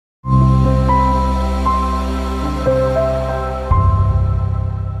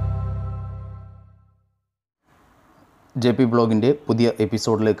JP ബ്ലോഗിൻ്റെ പുതിയ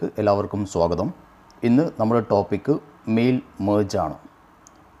എപ്പിസോഡിലേക്ക് എല്ലാവർക്കും സ്വാഗതം. ഇന്ന് നമ്മുടെ ടോപ്പിക്ക് മെയിൽ മേർജ് ആണ്.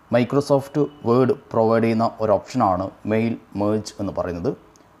 മൈക്രോസോഫ്റ്റ് വേർഡ് പ്രൊവൈഡ് ചെയ്യുന്ന ഒരു ഓപ്ഷനാണ് മെയിൽ മേർജ് എന്ന് പറയുന്നത്.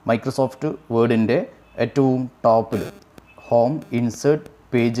 മൈക്രോസോഫ്റ്റ് വേർഡിൻ്റെ ഏറ്റവും ടോപ്പിൽ home, insert,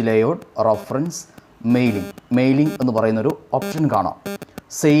 page layout, reference, mailing എന്ന് പറയുന്നൊരു ഓപ്ഷൻ കാണാം.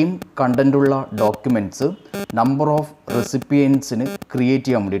 Same കണ്ടൻറ്റുള്ള documents number of റെസിപ്പിയൻസിന് create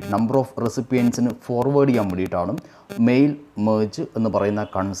ചെയ്യാൻ വേണ്ടിയിട്ട്, നമ്പർ ഓഫ് റെസിപ്പിയൻസിന് ഫോർവേഡ് ചെയ്യാൻ വേണ്ടിയിട്ടാണ് മെയിൽ മേർജ് എന്ന് പറയുന്ന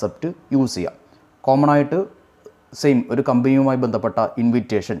കൺസെപ്റ്റ് യൂസ് ചെയ്യുക. കോമൺ ആയിട്ട് സെയിം ഒരു കമ്പനിയുമായി ബന്ധപ്പെട്ട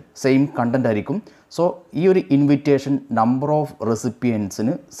ഇൻവിറ്റേഷൻ സെയിം കണ്ടൻ്റ് ആയിരിക്കും. സോ ഈ ഒരു ഇൻവിറ്റേഷൻ നമ്പർ ഓഫ്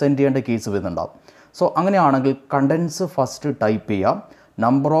റെസിപ്പിയൻസിന് സെൻഡ് ചെയ്യേണ്ട കേസ് വരുന്നുണ്ടാകും. സോ അങ്ങനെയാണെങ്കിൽ കണ്ടൻസ് ഫസ്റ്റ് ടൈപ്പ് ചെയ്യുക,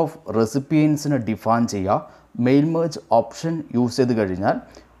 നമ്പർ ഓഫ് റെസിപ്പിയൻസിനെ ഡിഫൈൻ ചെയ്യുക, മെയിൽ മേർജ് ഓപ്ഷൻ യൂസ് ചെയ്ത് കഴിഞ്ഞാൽ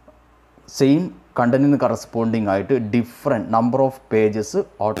സെയിം കണ്ടൻറ്റിന് കറസ്പോണ്ടിങ് ആയിട്ട് ഡിഫറെൻറ്റ് നമ്പർ ഓഫ് പേജസ്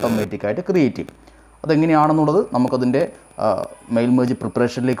ഓട്ടോമാറ്റിക്കായിട്ട് ക്രിയേറ്റ് ചെയ്യും. അതെങ്ങനെയാണെന്നുള്ളത് നമുക്കതിൻ്റെ മെയിൽ മേർജ്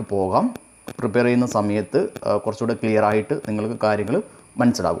പ്രിപ്പറേഷനിലേക്ക് പോകാം. പ്രിപ്പയർ ചെയ്യുന്ന സമയത്ത് കുറച്ചുകൂടെ ക്ലിയർ ആയിട്ട് നിങ്ങൾക്ക് കാര്യങ്ങൾ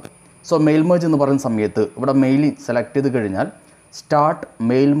മനസ്സിലാകും. സോ മെയിൽ മേർജ് എന്ന് പറയുന്ന സമയത്ത് ഇവിടെ മെയിൽ സെലക്ട് ചെയ്ത് കഴിഞ്ഞാൽ സ്റ്റാർട്ട്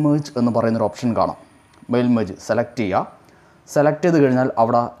മെയിൽ മേർജ് എന്ന് പറയുന്നൊരു ഓപ്ഷൻ കാണാം. മെയിൽ മേർജ് സെലക്ട് ചെയ്യുക. സെലക്ട് ചെയ്ത് കഴിഞ്ഞാൽ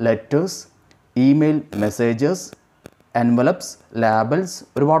അവിടെ letters, email, messages, envelops, labels,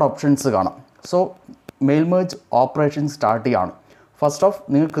 ഒരുപാട് ഓപ്ഷൻസ് കാണാം. So mail merge operation start ചെയ്യാണ്. ഫസ്റ്റ് ഓഫ്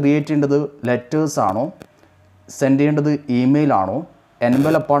നിങ്ങൾ ക്രിയേറ്റ് ചെയ്യേണ്ടത് ലെറ്റേഴ്സ് ആണോ, സെൻഡ് ചെയ്യേണ്ടത് ഇമെയിൽ ആണോ,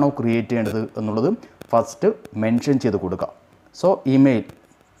 എൻവലപ്പാണോ ക്രിയേറ്റ് ചെയ്യേണ്ടത് എന്നുള്ളത് ഫസ്റ്റ് മെൻഷൻ ചെയ്ത് കൊടുക്കുക. സോ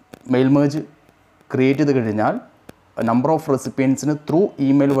മെയിൽ മേർജ് ക്രിയേറ്റ് ചെയ്ത് കഴിഞ്ഞാൽ number of റെസിപ്പിയൻസിന് through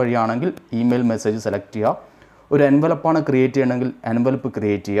email വഴിയാണെങ്കിൽ email message select ചെയ്യുക. ഒരു എൻവലപ്പാണ് ക്രിയേറ്റ് ചെയ്യണമെങ്കിൽ എൻവലപ്പ്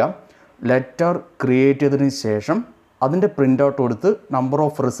ക്രിയേറ്റ് ചെയ്യുക. ലെറ്റർ ക്രിയേറ്റ് ചെയ്തതിന് ശേഷം അതിൻ്റെ പ്രിൻ്റ് ഔട്ട് കൊടുത്ത് നമ്പർ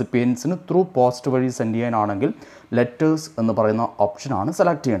ഓഫ് റെസിപ്പിയൻസിന് ത്രൂ പോസ്റ്റ് വഴി സെൻഡ് ചെയ്യാനാണെങ്കിൽ ലെറ്റേഴ്സ് എന്ന് പറയുന്ന ഓപ്ഷനാണ്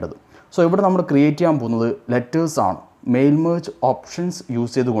സെലക്ട് ചെയ്യേണ്ടത്. സോ ഇവിടെ നമ്മൾ ക്രിയേറ്റ് ചെയ്യാൻ പോകുന്നത് ലെറ്റേഴ്സ് ആണ്. മെയിൽ മേർജ് ഓപ്ഷൻസ്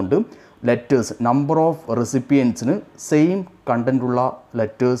യൂസ് ചെയ്തുകൊണ്ട് letters, number of റെസിപ്പിയൻസിന് same കണ്ടൻറ്റുള്ള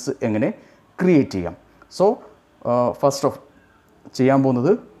letters എങ്ങനെ ക്രിയേറ്റ് ചെയ്യാം. സോ ഫസ്റ്റ് ഓഫ് ചെയ്യാൻ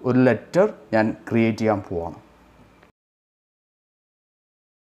പോകുന്നത് ഒരു ലെറ്റർ ഞാൻ ക്രിയേറ്റ് ചെയ്യാൻ പോവാണ്.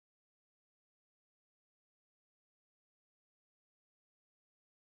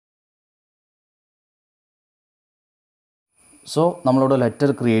 സോ നമ്മളിവിടെ ലെറ്റർ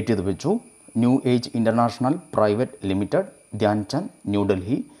ക്രിയേറ്റ് ചെയ്ത് വെച്ചു. New age international private limited, Dhyan Chand,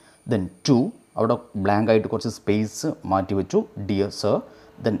 New Delhi. Then to, അവിടെ ബ്ലാങ്ക് ആയിട്ട് കുറച്ച് സ്പേസ് മാറ്റി വെച്ചു. Dear sir,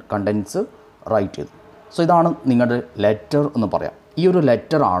 then contents right ചെയ്തു. സോ ഇതാണ് നിങ്ങളുടെ ലെറ്റർ എന്ന് പറയാം. ഈ ഒരു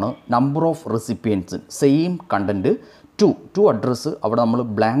ലെറ്ററാണ് number of recipients same content to address അവിടെ നമ്മൾ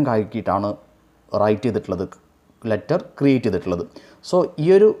ബ്ലാങ്ക് ആക്കിയിട്ടാണ് റൈറ്റ് ചെയ്തിട്ടുള്ളത്, ലെറ്റർ ക്രിയേറ്റ് ചെയ്തിട്ടുള്ളത്. സോ ഈ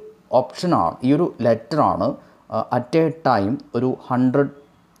ഒരു ഓപ്ഷനാണ്, ഈ ഒരു ലെറ്ററാണ് അറ്റ് എ ടൈം ഒരു 100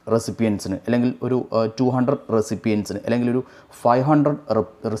 റെസിപ്പിയൻസിന്, അല്ലെങ്കിൽ ഒരു 200 റെസിപ്പിയൻസിന്, അല്ലെങ്കിൽ ഒരു 500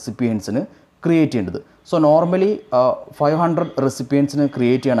 റെസിപ്പിയൻസിന് ക്രിയേറ്റ് ചെയ്യേണ്ടത്. സോ നോർമലി 500 റെസിപ്പിയൻസിന്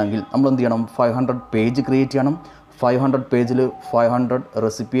ക്രിയേറ്റ് ചെയ്യണമെങ്കിൽ നമ്മൾ എന്ത് ചെയ്യണം, 500 പേജ് ക്രിയേറ്റ് ചെയ്യണം. 500 പേജിൽ 500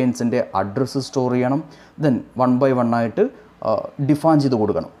 റെസിപ്പിയൻസിൻ്റെ അഡ്രസ്സ് സ്റ്റോർ ചെയ്യണം. ദെൻ 1 by 1 ആയിട്ട് ഡിഫൈൻ ചെയ്ത്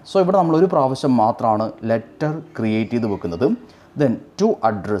കൊടുക്കണം. സോ ഇവിടെ നമ്മളൊരു പ്രാവശ്യം മാത്രമാണ് ലെറ്റർ ക്രിയേറ്റ് ചെയ്ത് വെക്കുന്നത്. ദെൻ ടു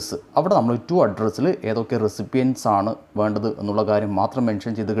അഡ്രസ്സ്, അവിടെ നമ്മൾ ടു അഡ്രസ്സിൽ ഏതൊക്കെ റെസിപ്പിയൻസ് ആണ് വേണ്ടത് എന്നുള്ള കാര്യം മാത്രം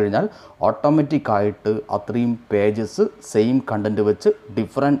മെൻഷൻ ചെയ്ത് കഴിഞ്ഞാൽ ഓട്ടോമാറ്റിക്കായിട്ട് അത്രയും പേജസ് സെയിം കണ്ടൻറ്റ് വെച്ച്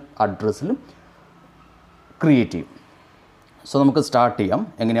ഡിഫറെൻറ്റ് അഡ്രസ്സിൽ ക്രിയേറ്റ് ചെയ്യും. സോ നമുക്ക് സ്റ്റാർട്ട് ചെയ്യാം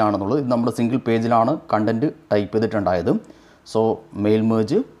എങ്ങനെയാണെന്നുള്ളത്. ഇത് നമ്മുടെ single പേജിലാണ് content type ചെയ്തിട്ടുണ്ടായത്. So mail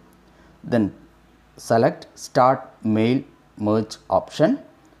merge, then select start mail merge option.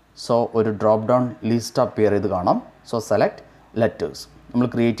 So ഒരു ഡ്രോപ്പ് ഡൗൺ ലിസ്റ്റ് അപ്പിയർ ചെയ്ത് കാണാം. സോ സെലക്ട് ലെറ്റേഴ്സ്, നമ്മൾ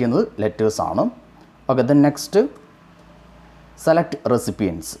ക്രിയേറ്റ് ചെയ്യുന്നത് ലെറ്റേഴ്സ് ആണ്. Okay, then next select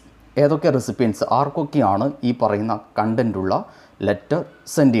recipients. ഏതൊക്കെ റെസിപ്പിയൻസ്, ആർക്കൊക്കെയാണ് ഈ പറയുന്ന കണ്ടൻറ്റുള്ള ലെറ്റർ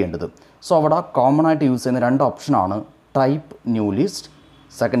സെൻഡ് ചെയ്യേണ്ടത്. സോ അവിടെ കോമൺ ആയിട്ട് യൂസ് ചെയ്യുന്ന 2 ഓപ്ഷനാണ് type new list,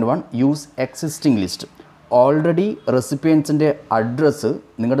 second one use existing list. Already റെസിപ്പിയൻസിൻ്റെ address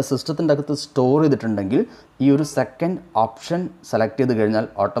നിങ്ങളുടെ സിസ്റ്റത്തിൻ്റെ അകത്ത് സ്റ്റോർ ചെയ്തിട്ടുണ്ടെങ്കിൽ ഈ ഒരു സെക്കൻഡ് ഓപ്ഷൻ സെലക്ട് ചെയ്ത് കഴിഞ്ഞാൽ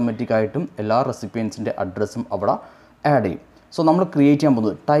ഓട്ടോമാറ്റിക്കായിട്ടും എല്ലാ റെസിപ്പിയൻസിൻ്റെ അഡ്രസ്സും അവിടെ ആഡ് ചെയ്യും. സോ നമ്മൾ ക്രിയേറ്റ് ചെയ്യാൻ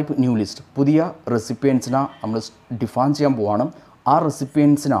പോകുന്നത് ടൈപ്പ് ന്യൂ ലിസ്റ്റ്, പുതിയ റെസിപ്പിയൻസിനെ നമ്മൾ ഡിഫൈൻ ചെയ്യാൻ പോവാണ്. ആ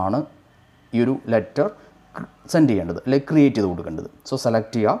റെസിപ്പിയൻസിനാണ് ഈ ഒരു ലെറ്റർ സെൻഡ് ചെയ്യേണ്ടത്, അല്ലെങ്കിൽ ക്രിയേറ്റ് ചെയ്ത് കൊടുക്കേണ്ടത്. സോ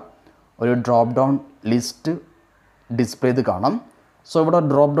സെലക്ട് ചെയ്യുക. ഒരു ഡ്രോപ്പ് ഡൗൺ ലിസ്റ്റ് ഡിസ്പ്ലേ ചെയ്ത് കാണാം. സോ ഇവിടെ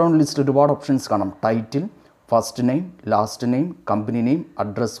ഡ്രോപ്പ് ഡൗൺ ലിസ്റ്റ് ഒരുപാട് ഓപ്ഷൻസ് കാണാം. Title, first name, last name, company name,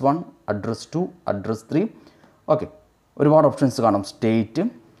 address 1, address 2, address 3. Okay, ഒരുപാട് ഓപ്ഷൻസ് കാണാം, state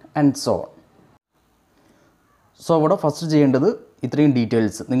and so on. So ഇവിടെ ഫസ്റ്റ് ചെയ്യേണ്ടത് ഇത്രയും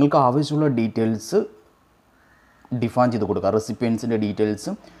ഡീറ്റെയിൽസ്, നിങ്ങൾക്ക് ആവശ്യമുള്ള ഡീറ്റെയിൽസ് ഡിഫൈൻ ചെയ്ത് കൊടുക്കുക. റെസിപ്പിയൻസിൻ്റെ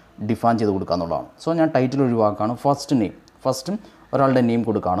ഡീറ്റെയിൽസ് ഡിഫൈൻ ചെയ്ത് കൊടുക്കുക എന്നുള്ളതാണ്. സോ ഞാൻ ടൈറ്റിൽ ഒഴിവാക്കുകയാണ്. ഫസ്റ്റ് നെയിം, ഫസ്റ്റും ഒരാളുടെ നെയിം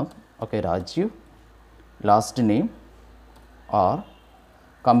കൊടുക്കുകയാണ്. Okay, Rajeev. Last name R,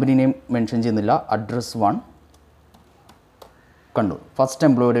 company name mention ചെയ്യുന്നില്ല. അഡ്രസ് 1 കണ്ണൂർ. ഫസ്റ്റ്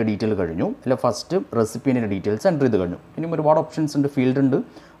എംപ്ലോയിയുടെ ഡീറ്റെയിൽ കഴിഞ്ഞു, അല്ലെ ഫസ്റ്റ് റെസിപ്പിയൻ്റെ ഡീറ്റെയിൽസ് എൻ്റർ ചെയ്ത് കഴിഞ്ഞു. ഇനിയും ഒരുപാട് ഓപ്ഷൻസ് ഉണ്ട്, ഫീൽഡ് ഉണ്ട്.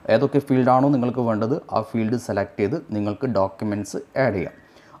 ഏതൊക്കെ ഫീൽഡാണോ നിങ്ങൾക്ക് വേണ്ടത് ആ ഫീൽഡ് സെലക്ട് ചെയ്ത് നിങ്ങൾക്ക് ഡോക്യുമെൻറ്റ്സ് ആഡ് ചെയ്യാം.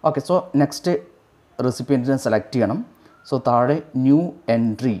 ഓക്കെ, സോ നെക്സ്റ്റ് റെസിപ്പിയൻറ്റിനെ സെലക്ട് ചെയ്യണം. സോ താഴെ ന്യൂ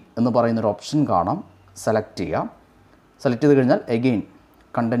എൻട്രി എന്ന് പറയുന്നൊരു ഓപ്ഷൻ കാണാം, സെലക്ട് ചെയ്യുക. സെലക്ട് ചെയ്ത് കഴിഞ്ഞാൽ എഗെയിൻ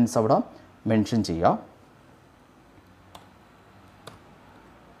കണ്ടൻസ് അവിടെ മെൻഷൻ ചെയ്യുക.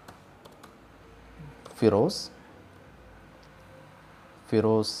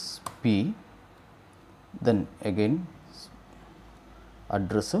 Firoz P, then again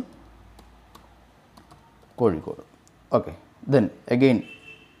address Kozhikode. Okay, then again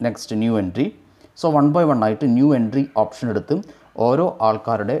next new entry. So 1 by 1 ആയിട്ട് ന്യൂ എൻട്രി ഓപ്ഷൻ എടുത്ത് ഓരോ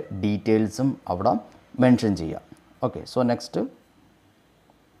ആൾക്കാരുടെ ഡീറ്റെയിൽസും അവിടെ മെൻഷൻ ചെയ്യാം. ഓക്കെ, സോ നെക്സ്റ്റ്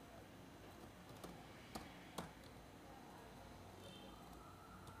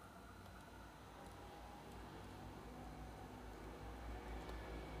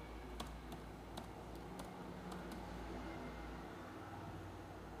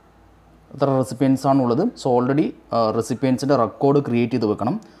എത്ര റെസിപ്പിയൻസ് ആണുള്ളത്. സോ ഓൾറെഡി റെസിപ്പിയൻസിൻ്റെ റെക്കോർഡ് ക്രിയേറ്റ് ചെയ്ത്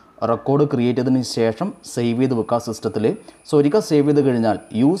വെക്കണം. റെക്കോർഡ് ക്രിയേറ്റ് ചെയ്തതിന് ശേഷം സേവ് ചെയ്ത് വെക്കുക സിസ്റ്റത്തിൽ. സോ ഒരിക്കൽ സേവ് ചെയ്ത് കഴിഞ്ഞാൽ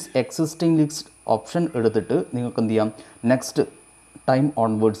യൂസ് എക്സിസ്റ്റിംഗ് ലിസ്റ്റ് ഓപ്ഷൻ എടുത്തിട്ട് നിങ്ങൾക്ക് എന്ത് ചെയ്യാം, next time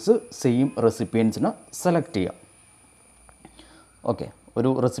onwards same റെസിപ്പിയൻസിനെ select ചെയ്യാം. ഓക്കെ,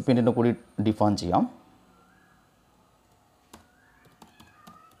 ഒരു റെസിപ്പിയൻറ്റിനെ കൂടി ഡിഫൈൻ ചെയ്യാം.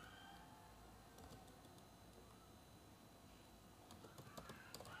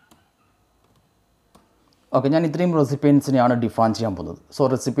 ഓക്കെ, ഞാൻ ഇത്രയും റെസിപ്പിയൻസിനെയാണ് ഡിഫൈൻ ചെയ്യാൻ പോകുന്നത്. സോ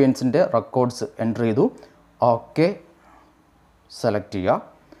റെസിപ്പിയൻസിൻ്റെ റെക്കോർഡ്സ് എൻ്റർ ചെയ്തു. ഓക്കെ സെലക്ട് ചെയ്യുക.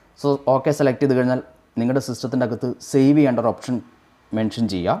 സോ ഓക്കെ സെലക്ട് ചെയ്ത് കഴിഞ്ഞാൽ നിങ്ങളുടെ സിസ്റ്റത്തിൻ്റെ അകത്ത് സേവ് ചെയ്യേണ്ട ഒരു ഓപ്ഷൻ മെൻഷൻ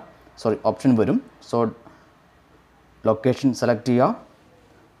ചെയ്യുക, ഓപ്ഷൻ വരും. സോ ലൊക്കേഷൻ സെലക്ട് ചെയ്യുക,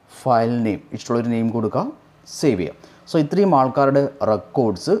 ഫയൽ നെയിം ഇഷ്ടമുള്ളൊരു നെയിം കൊടുക്കുക, സേവ് ചെയ്യുക. സോ ഇത്രയും ആൾക്കാരുടെ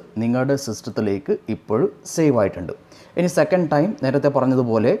റെക്കോർഡ്സ് നിങ്ങളുടെ സിസ്റ്റത്തിലേക്ക് ഇപ്പോൾ സേവ് ആയിട്ടുണ്ട്. ഇനി സെക്കൻഡ് ടൈം നേരത്തെ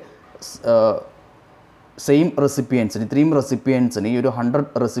പറഞ്ഞതുപോലെ സെയിം റെസിപ്പിയൻസിന്, ഇത്രയും റെസിപ്പിയൻസിന്, ഈ ഒരു 100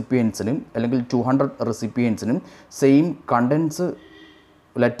 റെസിപ്പിയൻസിനും അല്ലെങ്കിൽ 200 റെസിപ്പിയൻസിനും സെയിം കണ്ടൻസ്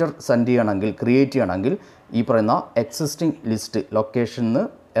ലെറ്റർ സെൻഡ് ചെയ്യണമെങ്കിൽ, ക്രിയേറ്റ് ചെയ്യണമെങ്കിൽ ഈ പറയുന്ന എക്സിസ്റ്റിംഗ് ലിസ്റ്റ് ലൊക്കേഷനിൽ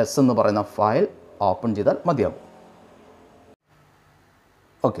എസ് എന്ന് പറയുന്ന ഫയൽ ഓപ്പൺ ചെയ്താൽ മതിയാകും.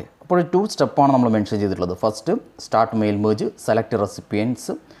 ഓക്കെ, അപ്പോൾ 2 സ്റ്റെപ്പാണ് നമ്മൾ മെൻഷൻ ചെയ്തിട്ടുള്ളത്. First start mail merge, select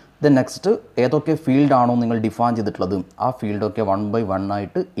recipients. Then next ഏതൊക്കെ ഫീൽഡാണോ നിങ്ങൾ ഡിഫൈൻ ചെയ്തിട്ടുള്ളത് ആ ഫീൽഡൊക്കെ 1 by 1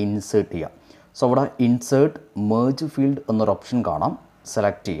 ആയിട്ട് ഇൻസേർട്ട് ചെയ്യുക. സോ അവിടെ ഇൻസേർട്ട് മെർജ് ഫീൽഡ് എന്നൊരു ഓപ്ഷൻ കാണാം,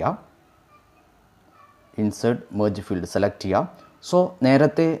 സെലക്ട് ചെയ്യുക. ഇൻസേർട്ട് മെർജ് ഫീൽഡ് സെലക്ട് ചെയ്യുക. സോ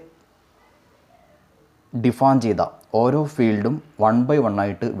നേരത്തെ ഡിഫൈൻ ചെയ്ത ഓരോ ഫീൽഡും 1 by 1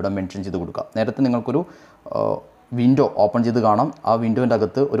 ആയിട്ട് ഇവിടെ മെൻഷൻ ചെയ്ത് കൊടുക്കുക. നേരത്തെ നിങ്ങൾക്കൊരു വിൻഡോ ഓപ്പൺ ചെയ്ത് കാണാം. ആ വിൻഡോൻ്റെ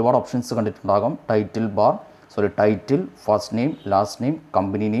അകത്ത് ഒരുപാട് options കണ്ടിട്ടുണ്ടാകാം. Title, first name, last name,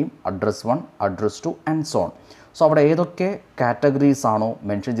 company name, address 1, address 2 and so on. So അവിടെ ഏതൊക്കെ കാറ്റഗറീസ് ആണോ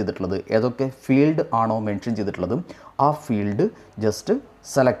മെൻഷൻ ചെയ്തിട്ടുള്ളത്, ഏതൊക്കെ ഫീൽഡ് ആണോ മെൻഷൻ ചെയ്തിട്ടുള്ളത് ആ ഫീൽഡ് ജസ്റ്റ്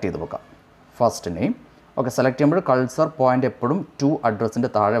സെലക്ട് ചെയ്ത് വെക്കാം. First name. ഓക്കെ, സെലക്ട് ചെയ്യുമ്പോൾ കൾസർ പോയിൻ്റ് എപ്പോഴും 2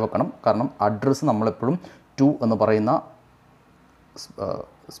 അഡ്രസ്സിൻ്റെ താഴെ വെക്കണം. കാരണം അഡ്രസ്സ് നമ്മളെപ്പോഴും 2 എന്ന് പറയുന്ന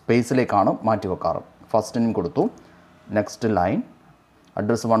സ്പേസിലേക്കാണ് മാറ്റി വെക്കാറ്. ഫസ്റ്റ് നെയിം കൊടുത്തു. നെക്സ്റ്റ് ലൈൻ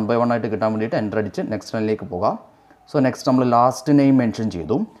അഡ്രസ്സ് 1 by 1 ആയിട്ട് കിട്ടാൻ വേണ്ടിയിട്ട് എൻ്റർ അടിച്ച് നെക്സ്റ്റ് ലൈനിലേക്ക് പോകാം. സോ നെക്സ്റ്റ് നമ്മൾ ലാസ്റ്റ് നെയിം മെൻഷൻ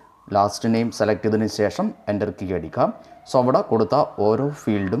ചെയ്തു. ലാസ്റ്റ് നെയിം സെലക്ട് ചെയ്തതിന് ശേഷം എൻ്റർ കീ അടിക്കുക. സോ അവിടെ കൊടുത്ത ഓരോ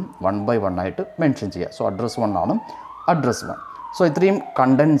ഫീൽഡും 1 by 1 ആയിട്ട് മെൻഷൻ ചെയ്യുക. സോ അഡ്രസ് 1 ആണ്, അഡ്രസ് 1. സോ ഇത്രയും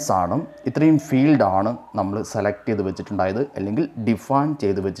കണ്ടൻസ് ആണ്, ഇത്രയും ഫീൽഡാണ് നമ്മൾ സെലക്ട് ചെയ്ത് വെച്ചിട്ടുണ്ടായത് അല്ലെങ്കിൽ ഡിഫൈൻ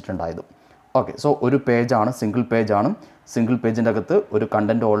ചെയ്ത് വെച്ചിട്ടുണ്ടായത്. ഓക്കെ, സോ ഒരു പേജാണ്, സിംഗിൾ പേജാണ്. സിംഗിൾ പേജിൻ്റെ അകത്ത് ഒരു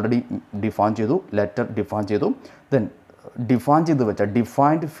കണ്ടൻറ്റ് ഓൾറെഡി ഡിഫൈൻ ചെയ്തു, ലെറ്റർ ഡിഫൈൻ ചെയ്തു. ദെൻ ഡിഫൈൻ ചെയ്ത് വെച്ച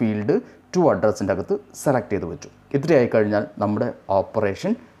ഡിഫൈൻഡ് ഫീൽഡ് 2 അഡ്രസ്സിൻ്റെ അകത്ത് സെലക്ട് ചെയ്ത് വെച്ചു. ഇത്രയായി കഴിഞ്ഞാൽ നമ്മുടെ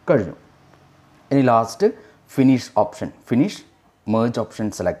ഓപ്പറേഷൻ കഴിഞ്ഞു. ഇനി last finish option, finish merge option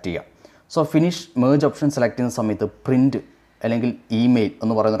select ചെയ്യുക. So finish merge option select ചെയ്യുന്ന സമയത്ത് പ്രിൻറ്റ് അല്ലെങ്കിൽ ഇമെയിൽ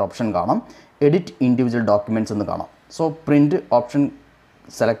എന്ന് പറയുന്നൊരു ഓപ്ഷൻ കാണാം. എഡിറ്റ് ഇൻഡിവിജ്വൽ ഡോക്യുമെൻറ്റ്സ് എന്ന് കാണാം. സോ പ്രിൻറ്റ് ഓപ്ഷൻ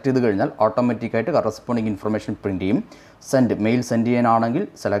സെലക്ട് ചെയ്ത് കഴിഞ്ഞാൽ ഓട്ടോമാറ്റിക്കായിട്ട് കറസ്പോണ്ടിങ് ഇൻഫർമേഷൻ പ്രിൻറ്റ് ചെയ്യും. മെയിൽ സെൻഡ് ചെയ്യാനാണെങ്കിൽ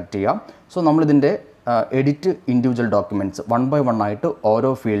സെലക്ട് ചെയ്യാം. സോ നമ്മളിതിൻ്റെ എഡിറ്റ് ഇൻഡിവിജ്വൽ ഡോക്യുമെൻറ്റ്സ് 1 by 1 ആയിട്ട് ഓരോ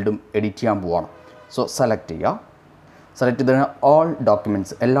ഫീൽഡും എഡിറ്റ് ചെയ്യാൻ പോവാണ്. സോ സെലക്ട് ചെയ്യുക. സെലക്ട് ചെയ്ത് കഴിഞ്ഞാൽ ഓൾ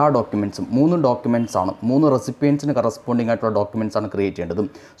ഡോക്യുമെൻറ്റ്സ്, എല്ലാ ഡോക്യുമെൻറ്റ്സും 3 ഡോക്യുമെൻറ്റ്സ് ആണ്, 3 റെസിപ്പിയൻസിന് കറസ്പോണ്ടിങ് ആയിട്ടുള്ള ഡോക്യുമെൻറ്റ്സ് ആണ് ക്രിയേറ്റ് ചെയ്യേണ്ടത്.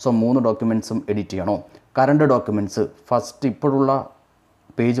 സോ 3 ഡോക്യുമെൻറ്റ്സും എഡിറ്റ് ചെയ്യണോ. കറണ്ട് ഡോക്യുമെൻറ്റ്സ് ഫസ്റ്റ് ഇപ്പോഴുള്ള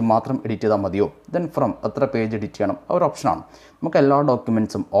പേജ് മാത്രം എഡിറ്റ് ചെയ്താൽ മതിയോ, ദെൻ ഫ്രം എത്ര പേജ് എഡിറ്റ് ചെയ്യണം, ആ ഒരു ഓപ്ഷനാണ്. നമുക്ക് എല്ലാ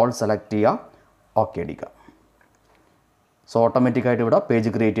ഡോക്യുമെൻറ്റ്സും ഓൾ സെലക്ട് ചെയ്യുക, ഓക്കെ അടിക്കുക. സോ ഓട്ടോമാറ്റിക്കായിട്ട് ഇവിടെ പേജ്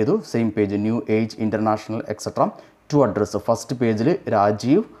ക്രിയേറ്റ് ചെയ്തു. Same page new age international etcetera. To address first പേജിൽ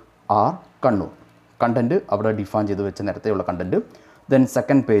രാജീവ് ആർ കണ്ണൂർ, കണ്ടൻറ്റ് അവിടെ ഡിഫൈൻ ചെയ്ത് വെച്ച നേരത്തെയുള്ള content. Then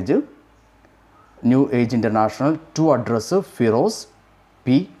second page new age international to address Firoz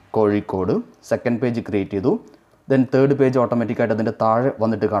P Kozhikode, second page create ചെയ്തു. ദെൻ തേർഡ് പേജ് ഓട്ടോമാറ്റിക്കായിട്ട് അതിൻ്റെ താഴെ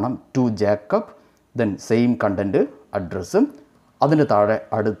വന്നിട്ട് കാണാം to Jacob, then same content address, അതിൻ്റെ താഴെ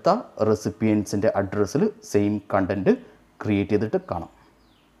അടുത്ത റെസിപ്പിയൻസിൻ്റെ അഡ്രസ്സിൽ സെയിം കണ്ടൻറ്റ് ക്രിയേറ്റ് ചെയ്തിട്ട് കാണാം.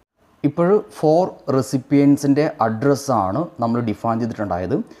 ഇപ്പോൾ 4 റെസിപ്പിയൻസിൻ്റെ അഡ്രസ്സാണ് നമ്മൾ ഡിഫൈൻ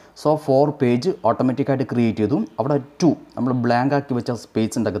ചെയ്തിട്ടുണ്ടായത്. സോ 4 പേജ് ഓട്ടോമാറ്റിക്കായിട്ട് ക്രിയേറ്റ് ചെയ്തു. അവിടെ 2 നമ്മൾ ബ്ലാങ്ക് ആക്കി വെച്ച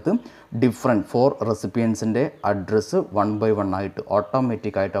സ്പേസിൻ്റെ അകത്ത് ഡിഫറെൻറ്റ് 4 റെസിപ്പിയൻസിൻ്റെ അഡ്രസ്സ് 1 by 1 ആയിട്ട്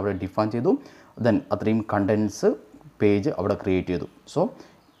ഓട്ടോമാറ്റിക്കായിട്ട് അവിടെ ഡിഫൈൻ ചെയ്തു. ദെൻ അത്രയും കണ്ടൻസ് പേജ് അവിടെ ക്രിയേറ്റ് ചെയ്തു. സോ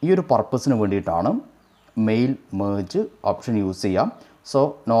ഈ ഒരു പർപ്പസിന് വേണ്ടിയിട്ടാണ് മെയിൽ മേർജ് ഓപ്ഷൻ യൂസ് ചെയ്യാം. സോ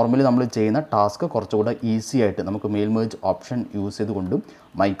നോർമലി നമ്മൾ ചെയ്യുന്ന ടാസ്ക് കുറച്ചുകൂടെ ഈസി ആയിട്ട് നമുക്ക് മെയിൽ മേർജ് ഓപ്ഷൻ യൂസ് ചെയ്തുകൊണ്ട്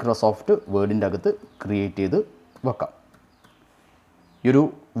മൈക്രോസോഫ്റ്റ് വേർഡിൻ്റെ അകത്ത് ക്രിയേറ്റ് ചെയ്ത് വെക്കാം. ഈ ഒരു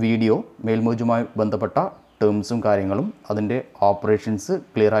വീഡിയോ മെയിൽ മേർജുമായി ബന്ധപ്പെട്ട ടേംസും കാര്യങ്ങളും അതിൻ്റെ ഓപ്പറേഷൻസ്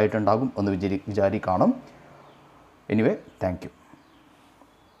ക്ലിയർ ആയിട്ടുണ്ടാകും എന്ന് വിചാരിക്കണം. Anyway thank you.